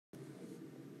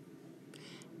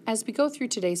As we go through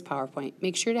today's PowerPoint,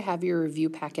 make sure to have your review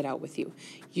packet out with you.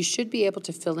 You should be able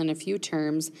to fill in a few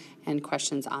terms and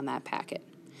questions on that packet.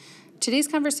 Today's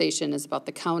conversation is about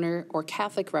the Counter or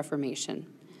Catholic Reformation.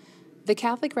 The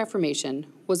Catholic Reformation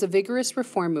was a vigorous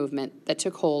reform movement that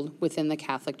took hold within the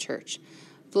Catholic Church.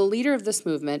 The leader of this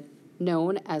movement,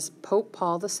 known as Pope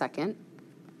Paul II,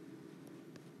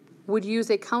 would use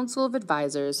a council of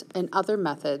advisors and other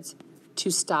methods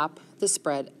to stop the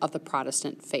spread of the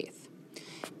Protestant faith.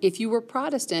 If you were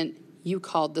Protestant, you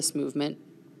called this movement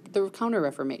the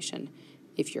Counter-Reformation.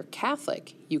 If you're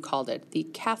Catholic, you called it the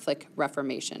Catholic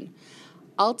Reformation.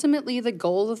 Ultimately, the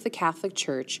goal of the Catholic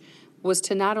Church was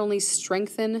to not only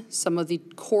strengthen some of the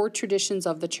core traditions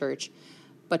of the Church,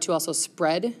 but to also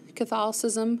spread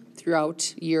Catholicism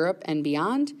throughout Europe and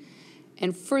beyond.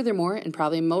 And furthermore, and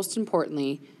probably most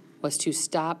importantly, was to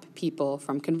stop people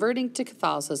from converting to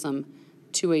Catholicism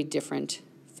to a different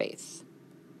faith.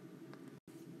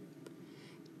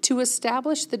 To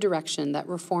establish the direction that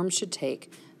reform should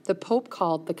take, the Pope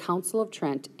called the Council of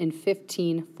Trent in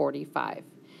 1545.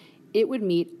 It would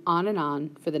meet on and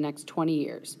on for the next 20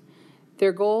 years.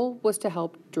 Their goal was to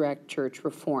help direct church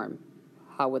reform.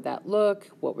 How would that look?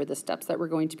 What were the steps that were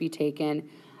going to be taken?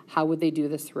 How would they do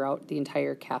this throughout the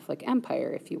entire Catholic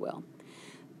Empire, if you will?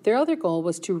 Their other goal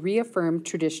was to reaffirm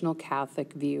traditional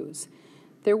Catholic views.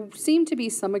 There seemed to be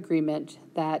some agreement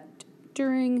that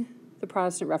during the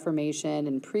Protestant Reformation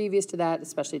and previous to that,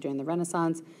 especially during the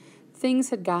Renaissance,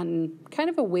 things had gotten kind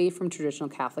of away from traditional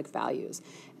Catholic values,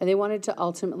 and they wanted to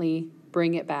ultimately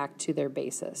bring it back to their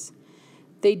basis.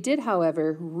 They did,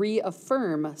 however,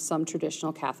 reaffirm some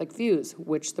traditional Catholic views,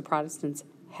 which the Protestants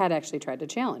had actually tried to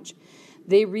challenge.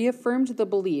 They reaffirmed the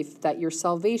belief that your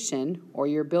salvation, or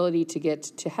your ability to get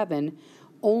to heaven,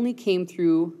 only came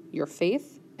through your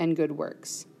faith and good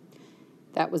works.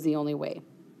 That was the only way.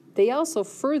 They also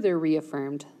further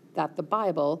reaffirmed that the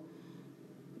Bible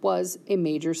was a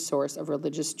major source of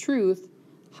religious truth.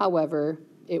 However,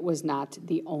 it was not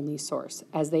the only source,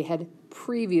 as they had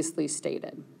previously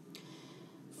stated.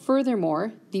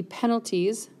 Furthermore, the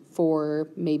penalties for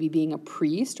maybe being a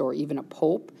priest or even a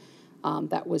pope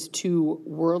that was too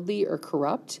worldly or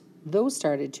corrupt, those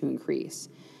started to increase.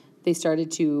 They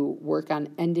started to work on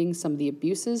ending some of the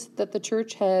abuses that the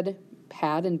church had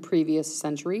in previous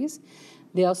centuries.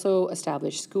 They also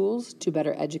established schools to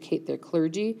better educate their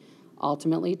clergy,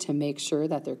 ultimately to make sure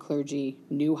that their clergy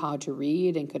knew how to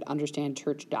read and could understand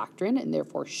church doctrine and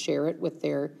therefore share it with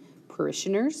their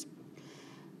parishioners.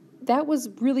 That was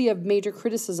really a major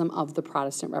criticism of the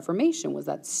Protestant Reformation, was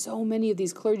that so many of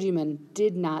these clergymen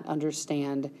did not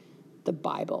understand the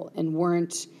Bible and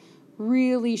weren't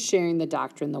really sharing the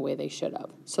doctrine the way they should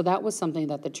have. So that was something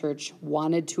that the church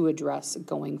wanted to address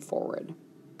going forward.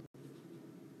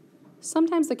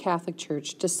 Sometimes the Catholic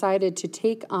Church decided to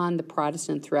take on the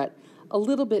Protestant threat a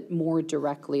little bit more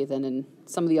directly than in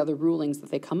some of the other rulings that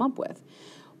they come up with.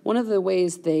 One of the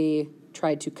ways they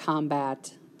tried to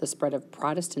combat the spread of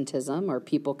Protestantism or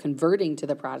people converting to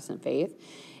the Protestant faith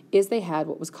is they had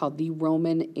what was called the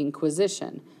Roman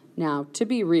Inquisition. Now, to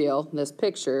be real, this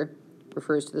picture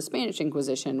refers to the Spanish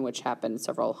Inquisition, which happened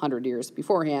several hundred years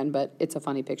beforehand, but it's a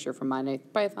funny picture from Monty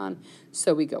Python,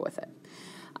 so we go with it.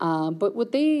 But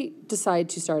what they decide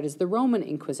to start is the Roman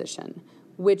Inquisition,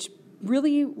 which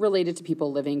really related to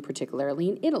people living particularly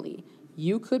in Italy.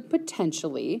 You could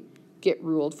potentially get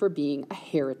ruled for being a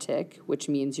heretic, which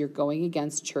means you're going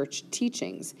against church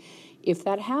teachings. If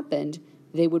that happened,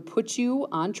 they would put you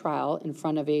on trial in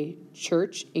front of a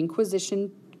church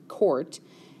inquisition court,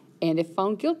 and if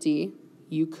found guilty,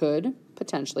 you could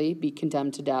potentially be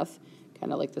condemned to death,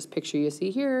 kind of like this picture you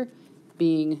see here,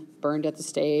 being burned at the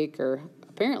stake, or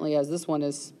apparently as this one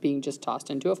is being just tossed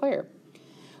into a fire.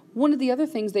 One of the other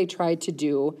things they tried to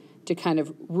do to kind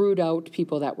of root out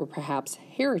people that were perhaps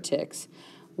heretics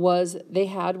was they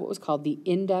had what was called the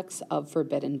Index of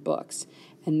Forbidden Books.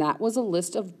 And that was a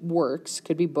list of works,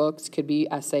 could be books, could be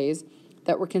essays,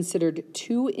 that were considered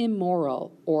too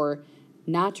immoral or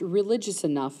not religious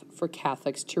enough for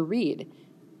Catholics to read.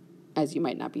 As you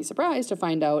might not be surprised to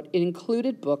find out, it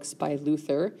included books by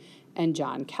Luther and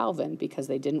John Calvin because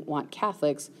they didn't want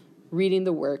Catholics reading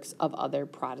the works of other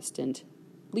Protestant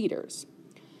leaders.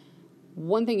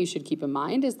 One thing you should keep in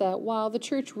mind is that while the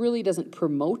church really doesn't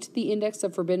promote the Index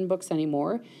of Forbidden Books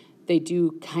anymore, they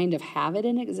do kind of have it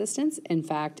in existence. In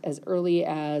fact, as early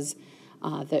as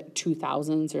the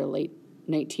 2000s or late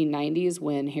 1990s,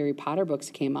 when Harry Potter books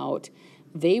came out,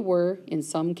 they were, in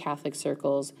some Catholic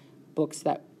circles, books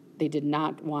that they did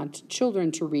not want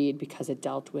children to read because it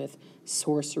dealt with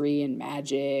sorcery and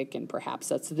magic, and perhaps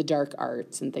that's the dark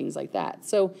arts and things like that.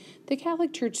 So the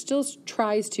Catholic Church still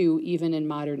tries to, even in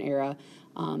modern era,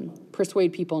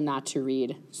 persuade people not to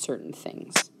read certain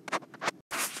things.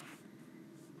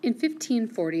 In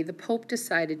 1540, the Pope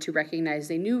decided to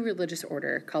recognize a new religious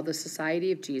order called the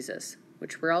Society of Jesus,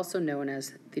 which were also known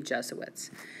as the Jesuits.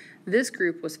 This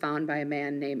group was founded by a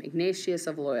man named Ignatius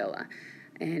of Loyola,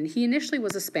 and he initially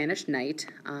was a Spanish knight.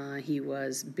 He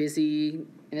was busy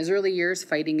in his early years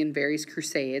fighting in various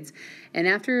crusades, and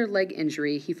after a leg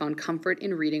injury, he found comfort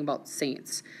in reading about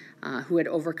saints who had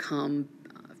overcome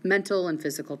mental and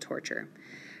physical torture.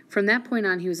 From that point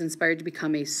on, he was inspired to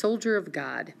become a soldier of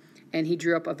God, and he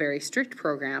drew up a very strict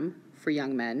program for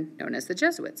young men known as the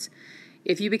Jesuits.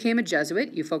 If you became a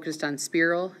Jesuit, you focused on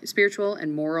spiritual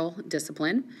and moral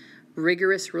discipline,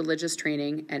 rigorous religious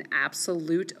training, and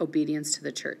absolute obedience to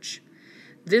the church.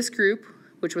 This group,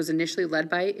 which was initially led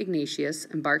by Ignatius,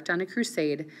 embarked on a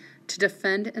crusade to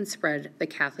defend and spread the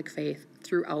Catholic faith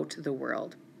throughout the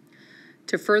world.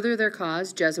 To further their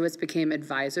cause, Jesuits became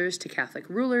advisors to Catholic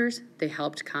rulers. They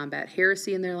helped combat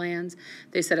heresy in their lands.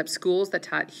 They set up schools that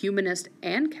taught humanist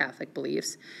and Catholic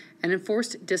beliefs and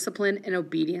enforced discipline and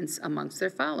obedience amongst their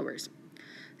followers.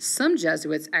 Some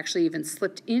Jesuits actually even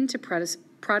slipped into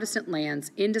Protestant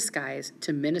lands in disguise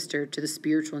to minister to the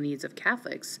spiritual needs of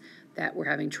Catholics that were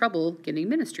having trouble getting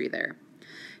ministry there.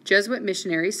 Jesuit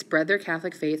missionaries spread their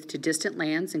Catholic faith to distant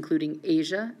lands, including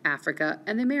Asia, Africa,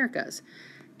 and the Americas.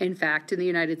 In fact, in the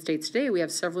United States today, we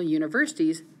have several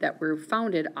universities that were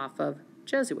founded off of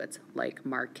Jesuits, like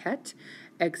Marquette,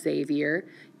 Xavier,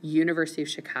 University of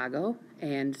Chicago,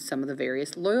 and some of the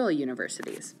various Loyola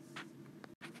universities.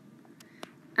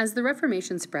 As the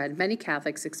Reformation spread, many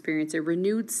Catholics experienced a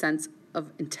renewed sense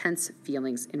of intense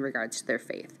feelings in regards to their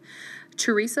faith.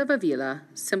 Teresa of Avila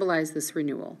symbolized this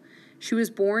renewal. She was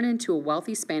born into a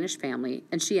wealthy Spanish family,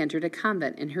 and she entered a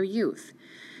convent in her youth.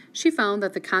 She found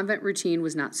that the convent routine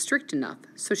was not strict enough,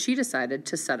 so she decided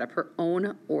to set up her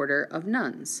own order of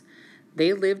nuns.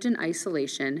 They lived in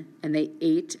isolation, and they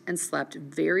ate and slept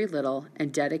very little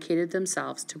and dedicated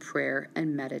themselves to prayer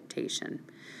and meditation.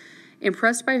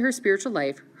 Impressed by her spiritual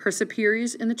life, her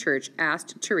superiors in the church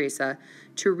asked Teresa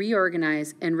to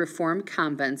reorganize and reform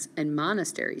convents and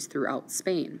monasteries throughout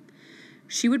Spain.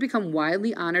 She would become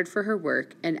widely honored for her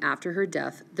work, and after her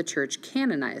death, the church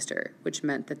canonized her, which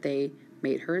meant that they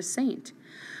made her a saint.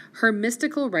 Her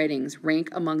mystical writings rank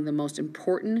among the most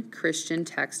important Christian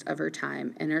texts of her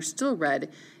time and are still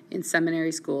read in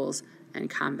seminary schools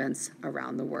and convents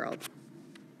around the world.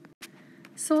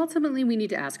 So ultimately, we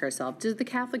need to ask ourselves, did the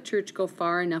Catholic Church go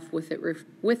far enough with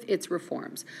its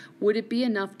reforms? Would it be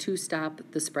enough to stop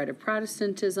the spread of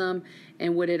Protestantism,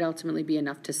 and would it ultimately be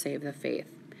enough to save the faith?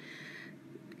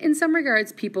 In some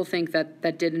regards, people think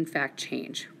that did in fact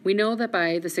change. We know that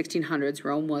by the 1600s,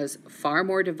 Rome was far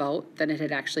more devout than it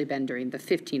had actually been during the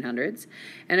 1500s,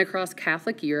 and across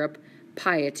Catholic Europe,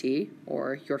 piety,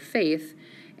 or your faith,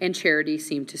 and charity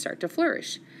seemed to start to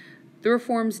flourish. The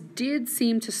reforms did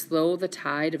seem to slow the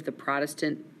tide of the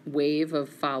Protestant wave of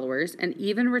followers and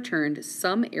even returned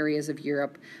some areas of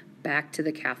Europe back to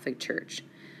the Catholic Church.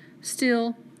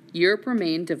 Still, Europe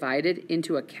remained divided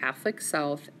into a Catholic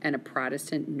South and a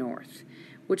Protestant North,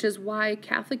 which is why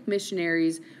Catholic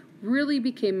missionaries really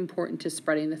became important to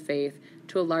spreading the faith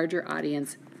to a larger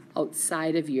audience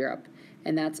outside of Europe.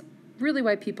 And that's really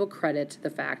why people credit the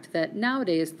fact that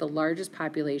nowadays the largest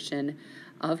population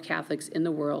of Catholics in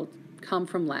the world come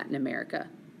from Latin America,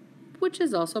 which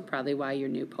is also probably why your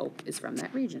new pope is from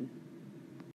that region.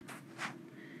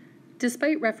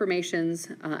 Despite reformations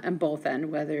on both ends,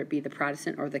 whether it be the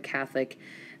Protestant or the Catholic,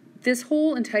 this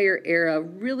whole entire era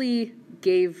really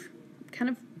gave kind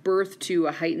of birth to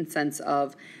a heightened sense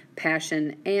of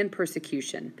passion and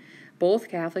persecution. Both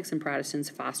Catholics and Protestants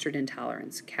fostered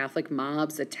intolerance. Catholic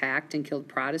mobs attacked and killed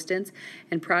Protestants,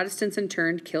 and Protestants in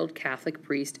turn killed Catholic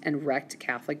priests and wrecked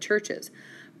Catholic churches.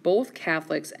 Both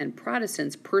Catholics and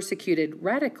Protestants persecuted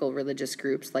radical religious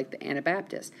groups like the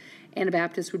Anabaptists.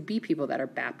 Anabaptists would be people that are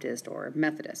Baptist or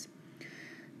Methodist.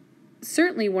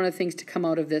 Certainly one of the things to come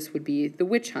out of this would be the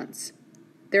witch hunts.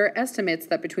 There are estimates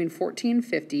that between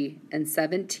 1450 and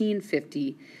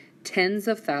 1750, tens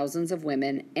of thousands of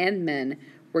women and men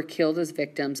were killed as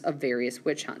victims of various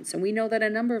witch hunts. And we know that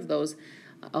a number of those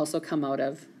also come out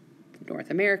of North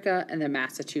America and the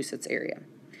Massachusetts area.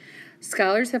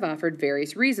 Scholars have offered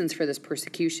various reasons for this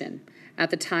persecution. At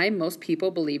the time, most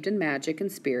people believed in magic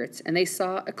and spirits, and they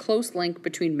saw a close link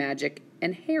between magic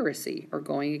and heresy, or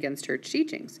going against church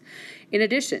teachings. In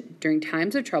addition, during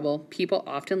times of trouble, people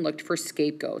often looked for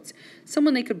scapegoats,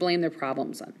 someone they could blame their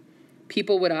problems on.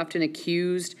 People would often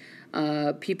accuse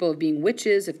people of being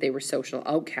witches if they were social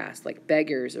outcasts, like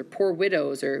beggars or poor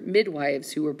widows or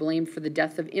midwives who were blamed for the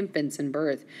death of infants in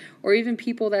birth, or even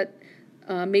people that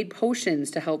made potions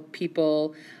to help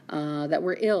people that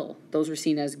were ill. Those were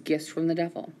seen as gifts from the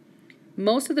devil.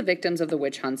 Most of the victims of the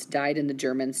witch hunts died in the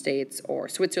German states or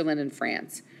Switzerland and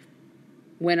France.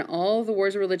 When all the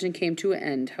wars of religion came to an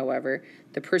end, however,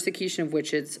 the persecution of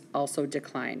witches also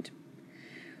declined.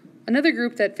 Another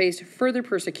group that faced further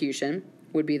persecution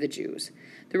would be the Jews.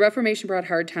 The Reformation brought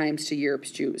hard times to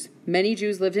Europe's Jews. Many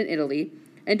Jews lived in Italy,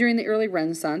 and during the early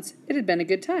Renaissance, it had been a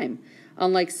good time.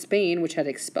 Unlike Spain, which had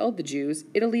expelled the Jews,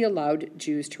 Italy allowed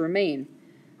Jews to remain.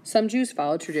 Some Jews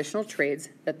followed traditional trades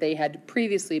that they had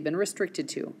previously been restricted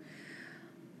to.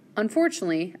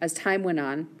 Unfortunately, as time went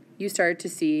on, you started to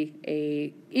see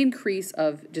an increase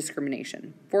of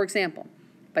discrimination. For example,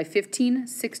 by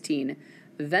 1516,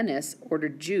 Venice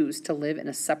ordered Jews to live in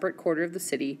a separate quarter of the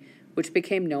city, which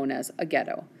became known as a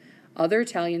ghetto. Other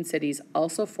Italian cities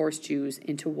also forced Jews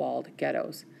into walled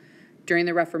ghettos. During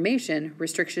the Reformation,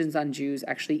 restrictions on Jews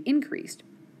actually increased.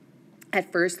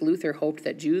 At first, Luther hoped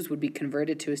that Jews would be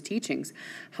converted to his teachings.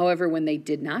 However, when they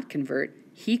did not convert,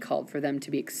 he called for them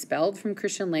to be expelled from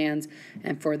Christian lands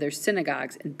and for their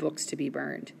synagogues and books to be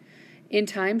burned. In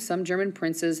time, some German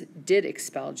princes did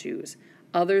expel Jews.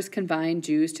 Others confined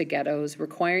Jews to ghettos,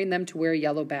 requiring them to wear a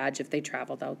yellow badge if they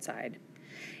traveled outside.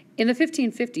 In the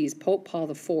 1550s, Pope Paul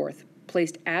IV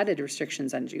placed added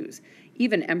restrictions on Jews.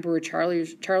 Even Emperor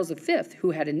Charles V,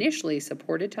 who had initially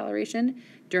supported toleration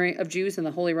of Jews in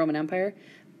the Holy Roman Empire,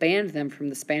 banned them from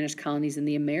the Spanish colonies in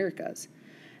the Americas.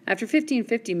 After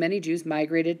 1550, many Jews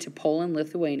migrated to Poland,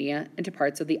 Lithuania, and to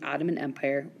parts of the Ottoman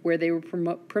Empire, where they were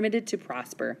permitted to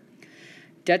prosper.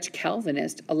 Dutch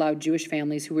Calvinists allowed Jewish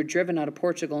families who were driven out of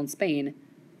Portugal and Spain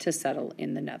to settle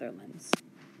in the Netherlands.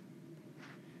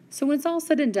 So when it's all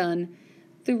said and done,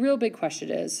 the real big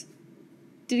question is,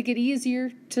 did it get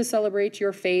easier to celebrate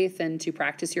your faith and to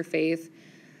practice your faith?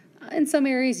 In some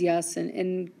areas, yes,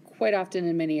 and quite often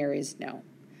in many areas, no.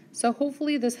 So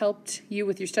hopefully this helped you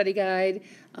with your study guide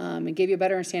and gave you a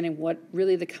better understanding what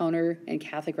really the Counter and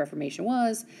Catholic Reformation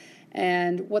was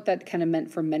and what that kind of meant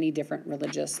for many different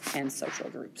religious and social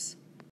groups.